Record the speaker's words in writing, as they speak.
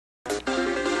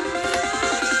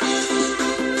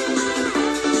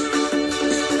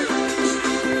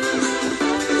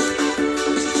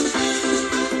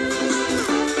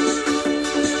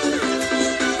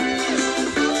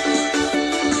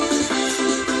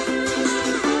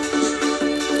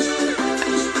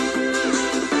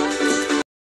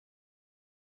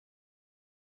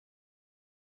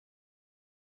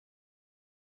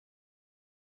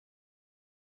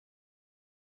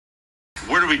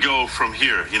we go from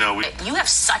here? You know, You have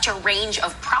such a range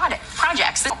of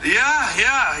projects. Yeah.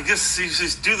 I guess you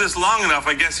just do this long enough.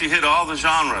 I guess you hit all the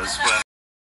genres. But...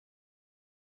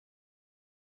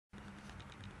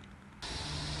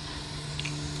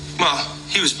 Well,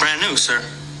 he was brand new, sir.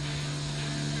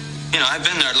 You know, I've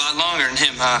been there a lot longer than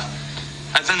him.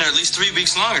 I've been there at least 3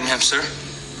 weeks longer than him, sir.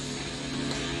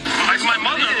 Like my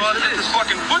mother-in-law did this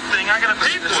fucking foot thing, I gotta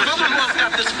pay for it. Mother-in-law's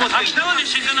got this foot thing. I'm telling you,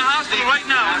 she's in the hospital right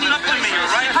now. It's up to me,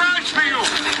 all right? Price for you.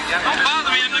 Don't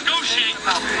bother me, I'm negotiating.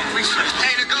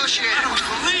 Hey, negotiate. I don't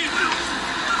believe this.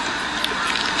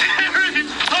 Terry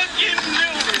fucking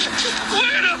Miller.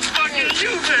 Where the fuck have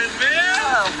you been, man?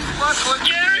 Oh, what?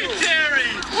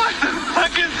 Terry. What the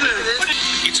fuck is this?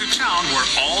 It's a town where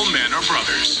all men are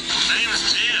brothers. My name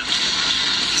is Jim.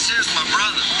 This here's my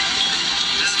brother.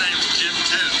 His name's Jim,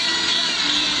 too.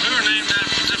 We were named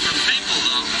after different people,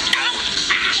 though.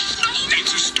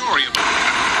 It's a story about...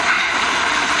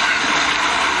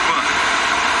 What?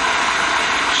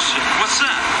 Shit, what's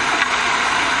that?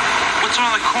 What's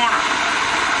on the corner?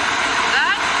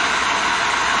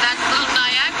 That's Little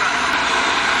Niagara.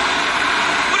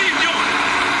 What are you doing?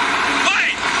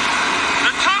 Hey!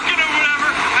 They're talking or whatever.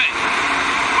 Hey,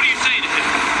 what are you saying to him?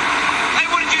 Hey,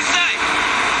 what did you say?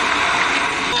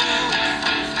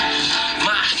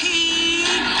 My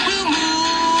heat will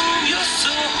move your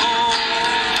soul.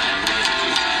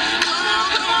 Come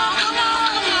on.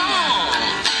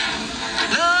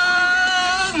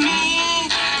 Love me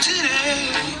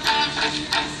today.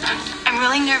 I'm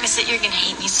really nervous that you're gonna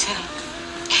hate me soon.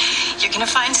 You're gonna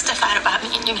find stuff out about me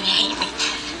and you're gonna hate me.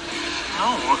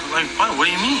 No, like what? What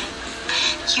do you mean?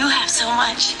 You have so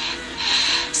much.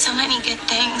 So many good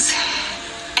things.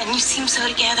 And you seem so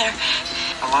together.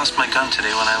 I lost my gun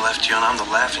today when I left you, and I'm the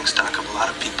laughingstock of a lot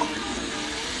of people.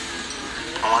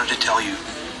 I wanted to tell you.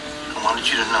 I wanted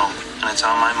you to know, and it's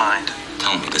on my mind.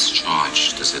 Tell me, this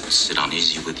charge, does it sit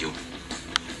uneasy with you?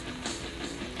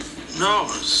 No,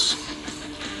 it's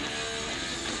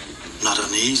not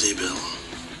uneasy, Bill.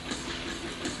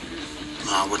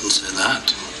 No, I wouldn't say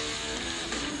that.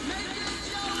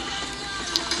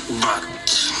 But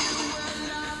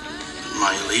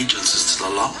my allegiance is to the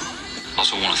law.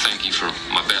 Also want to thank you for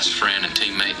my best friend and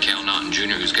teammate, Cal Naughton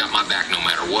Jr., who's got my back no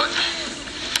matter what.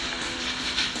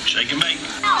 Shake and bake.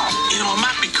 You know, it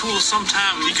might be cool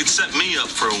sometime if you could set me up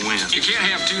for a win. You can't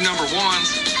have 2 number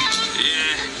 1s.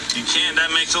 Yeah, you can.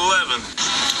 That makes 11.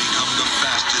 Become the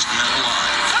fastest man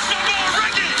alive. That's my boy,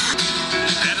 Ricky!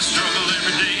 Had a struggle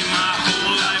every day my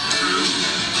whole life through.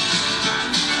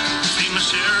 Seen my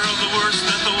share of the worst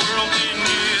that the world can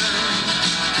give.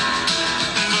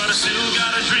 But I still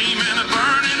got a dream and a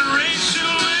burning race to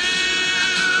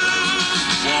live.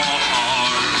 War.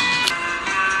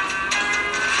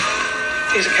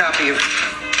 Here's a copy of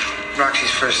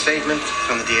Roxy's first statement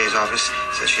from the DA's office.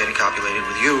 It says she had it copulated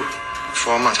with you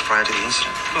 4 months prior to the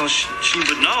incident. Well, she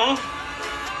would know.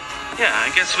 Yeah,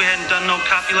 I guess we hadn't done no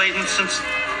copulating since...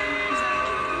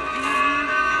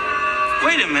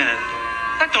 Wait a minute.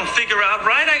 That don't figure out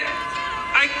right.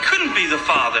 I couldn't be the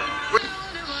father.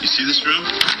 You see this room?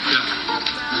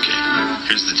 Yeah. Okay,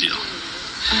 here's the deal.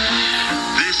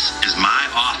 This is my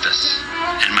office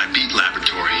and my beat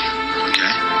laboratory,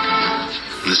 okay?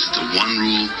 And this is the one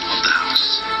rule of the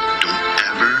house. Don't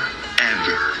ever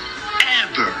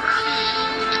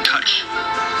touch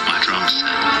my drum set.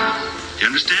 You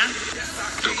understand?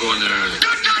 Don't go in there.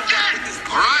 Don't touch it!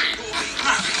 All right.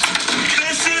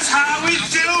 This is how we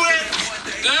do it.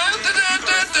 Hey,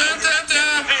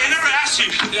 I never asked you.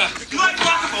 Yeah. You like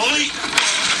guacamole?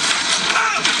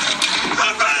 Oh,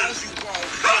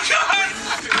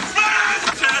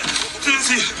 God!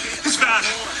 Tennessee, it's bad.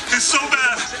 It's so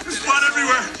bad. There's blood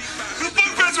everywhere. The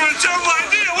book friends were a terrible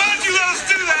idea. Why did you let us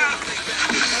do that?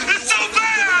 It's so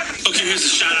bad! Okay, here's the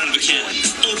shot out of a can.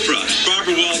 Oprah,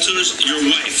 Barbara Walters, your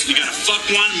wife. You gotta fuck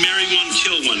one, marry one,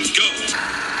 kill one. Go!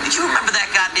 Did you remember that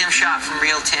goddamn shot from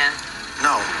Reel 10?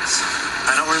 No,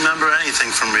 I don't remember anything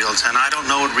from Reel 10. I don't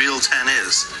know what Reel 10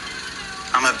 is.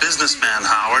 I'm a businessman,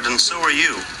 Howard, and so are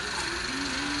you.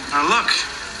 Now look,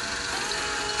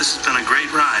 this has been a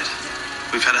great ride.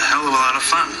 We've had a hell of a lot of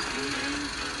fun.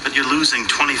 But you're losing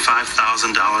 $25,000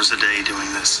 a day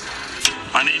doing this.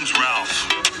 My name's Ralph,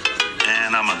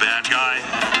 and I'm a bad guy.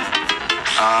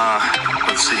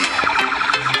 Let's see.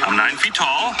 I'm 9 feet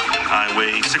tall. I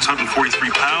weigh 643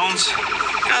 pounds.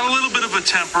 Got a little bit of a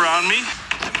temper on me.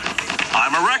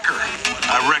 I'm a wrecker.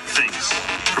 I wreck things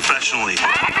professionally.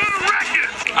 I'm gonna wreck it!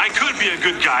 I could be a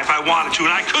good guy if I wanted to,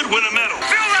 and I could win a medal.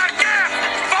 Feel that gas?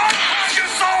 Fall off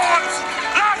your swords!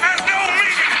 Life has no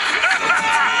meaning!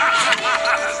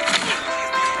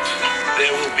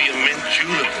 There will be a mint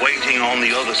julep waiting on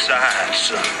the other side,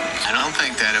 son. I don't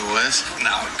think that it was.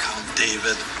 Now come,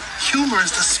 David. Humor is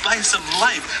the spice of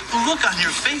life. The look on your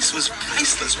face was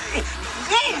priceless.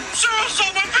 Whoa, Sarah saw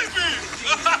my baby!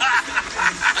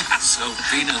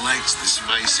 Sophina likes the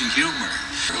spicy humor.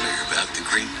 Earlier about the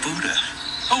great Buddha.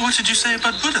 Oh, what did you say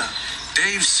about Buddha?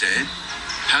 Dave said,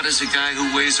 how does a guy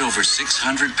who weighs over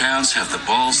 600 pounds have the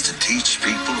balls to teach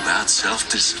people about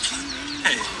self-discipline?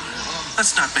 Hey,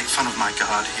 let's not make fun of my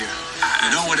God here. You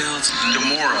know what else?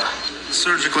 Gamora,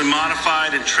 surgically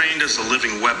modified and trained as a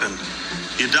living weapon.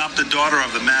 The adopted daughter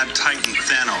of the mad titan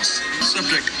Thanos.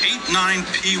 Subject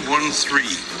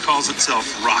 89P13 calls itself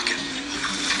Rocket.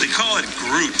 They call it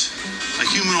Groot, a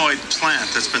humanoid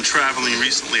plant that's been traveling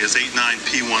recently as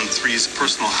 89P13's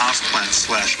personal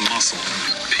houseplant/muscle.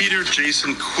 Peter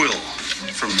Jason Quill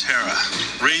from Terra,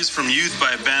 raised from youth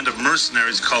by a band of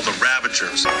mercenaries called the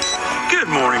Ravagers. Good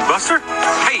morning, Buster.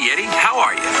 Hey, Eddie, how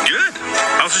are you? Good.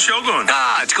 How's the show going?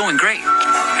 It's going great.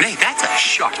 Hey, that's a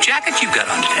sharp jacket you got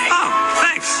on today. Oh,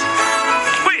 thanks.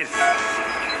 Wait.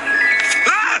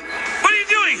 What are you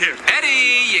doing here?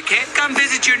 Eddie, you can't come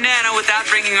visit your Nana without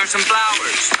bringing her some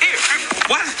flowers. Here.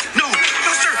 What? No,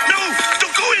 Buster, no!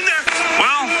 Don't go in there!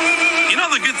 Well, you know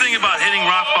the good thing about hitting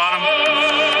rock bottom?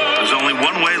 There's only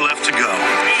one way left to go.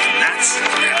 And that's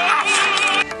up.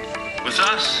 With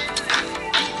us,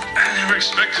 I never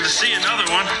expected to see another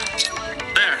one.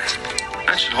 There.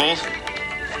 That should hold.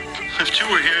 If two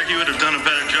were here, he would have done a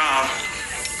better job. I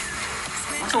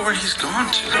wonder where he's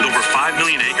gone to. With over 5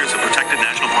 million acres of protected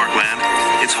national park land,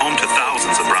 it's home to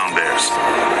thousands of brown bears.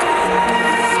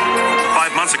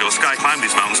 5 months ago, Sky climbed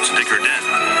these mountains to dig her den.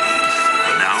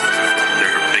 But now,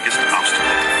 they're her biggest obstacle.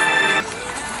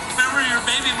 Remember your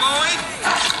baby boy?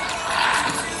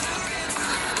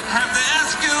 Have to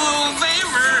ask you a little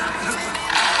favor.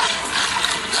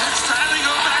 It's time to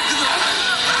go back to the...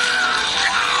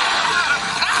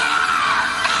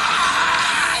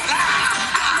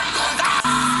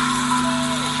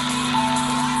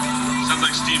 Sounds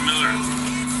like Steve Miller.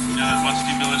 You know that one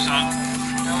Steve Miller song?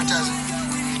 No, it doesn't.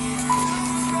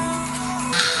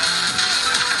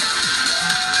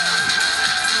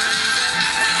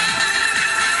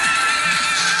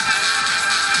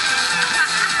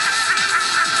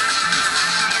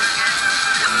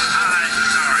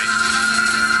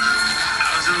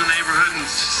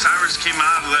 Came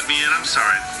out and let me in. I'm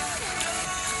sorry.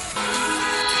 Oh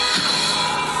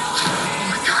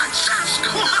my God,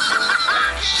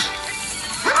 Sasquatch!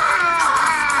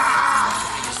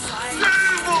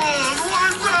 Neighbors,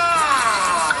 what's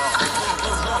up?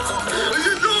 What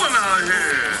you doing out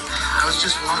here? I was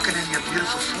just walking in your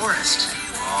beautiful forest.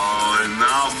 Oh, and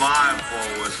now my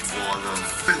forest for them.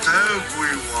 It's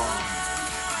everyone.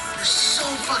 You're so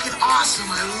fucking awesome.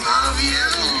 I love you.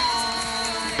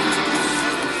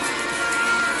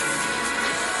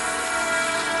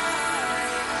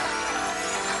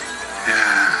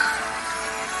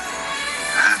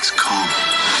 That's calm.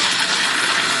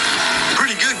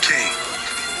 Pretty good, King.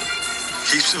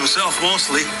 Keeps to himself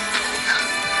mostly.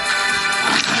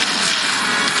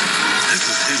 This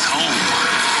is his home.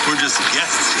 We're just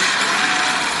guests here.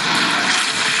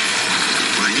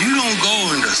 Well, you don't go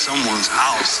into someone's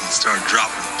house and start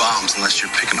dropping bombs unless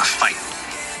you're picking a fight.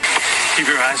 Keep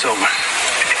your eyes open.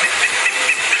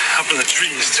 Up in the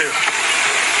trees, too.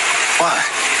 Why?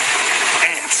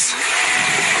 Ants.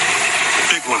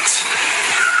 Big ones.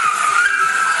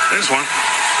 There's one.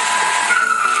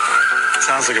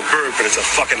 Sounds like a bird, but it's a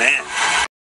fucking ant.